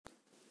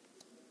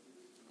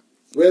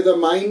Where the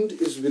mind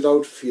is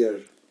without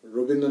fear,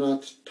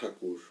 Rabindranath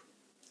Tagore.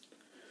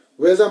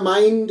 Where the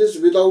mind is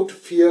without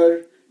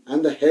fear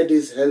and the head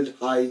is held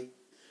high,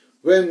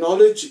 where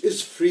knowledge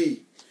is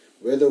free,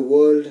 where the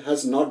world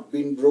has not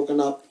been broken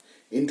up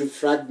into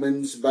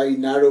fragments by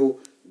narrow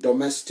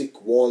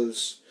domestic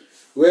walls,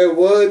 where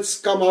words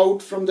come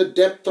out from the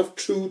depth of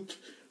truth,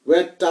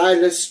 where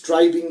tireless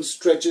striving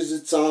stretches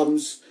its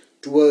arms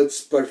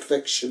towards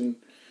perfection,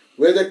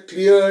 where the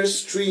clear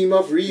stream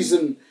of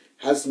reason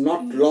has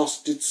not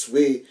lost its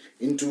way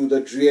into the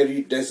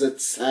dreary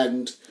desert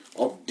sand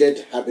of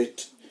dead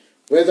habit,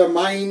 where the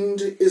mind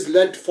is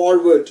led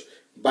forward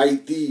by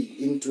thee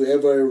into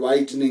ever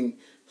widening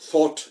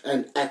thought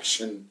and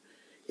action,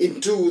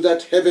 into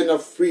that heaven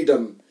of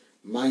freedom,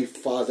 my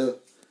Father,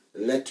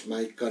 let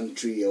my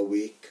country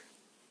awake.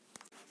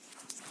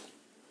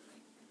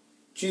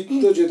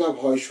 চিত্ত যেথা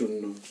ভয়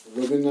শূন্য,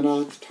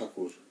 রবীন্দ্রনাথ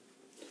ঠাকুর।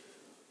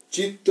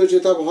 চিত্ত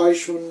যেথা ভয়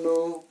শূন্য,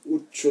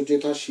 উচ্চ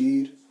যেথা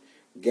শির,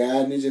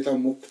 জ্ঞান যেথা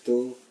মুক্ত,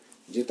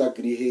 যেথা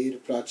গৃহের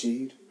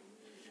প্রাচীর,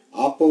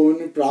 আপন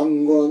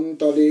প্রাঙ্গণ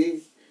তলে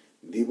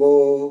দিব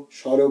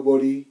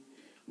সরবরি,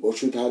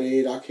 বসুধারে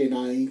রাখে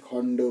নাই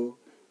খণ্ড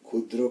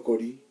ক্ষুদ্র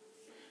করি,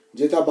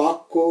 যেথা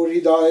বাক্য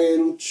হৃদয়ের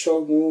উৎস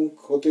মুখ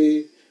হতে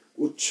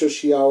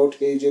উচ্ছ্বসিয়া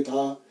ওঠে,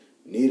 যেথা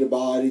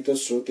নির্বারিত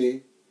স্রোতে,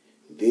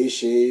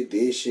 দেশে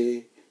দেশে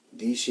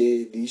দিশে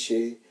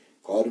দিশে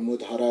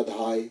কর্মধারা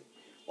ধায়,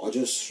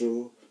 অজস্র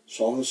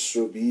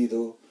সহস্রবিধ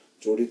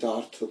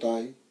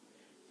চরিতার্থতায়,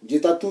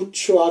 যেথা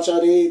তুচ্ছ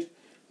আচারের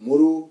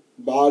মরু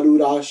বালু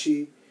রাশি,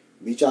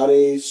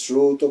 বিচারে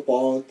স্রোত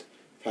পথ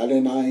ফেলে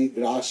নাই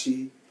গ্রাসী,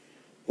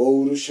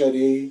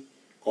 পৌরুষেরে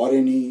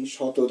করেনি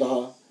শতধা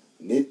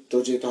নিত্য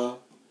যেথা,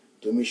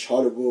 তুমি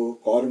সর্ব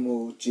কর্ম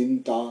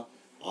চিন্তা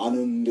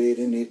আনন্দের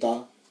নেতা,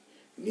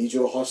 নিজ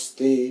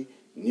হস্তে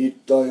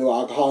নির্দয়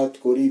আঘাত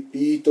করি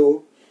পীত,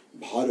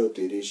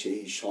 ভারতের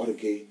সেই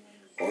স্বর্গে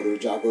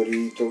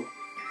করজাগরিত।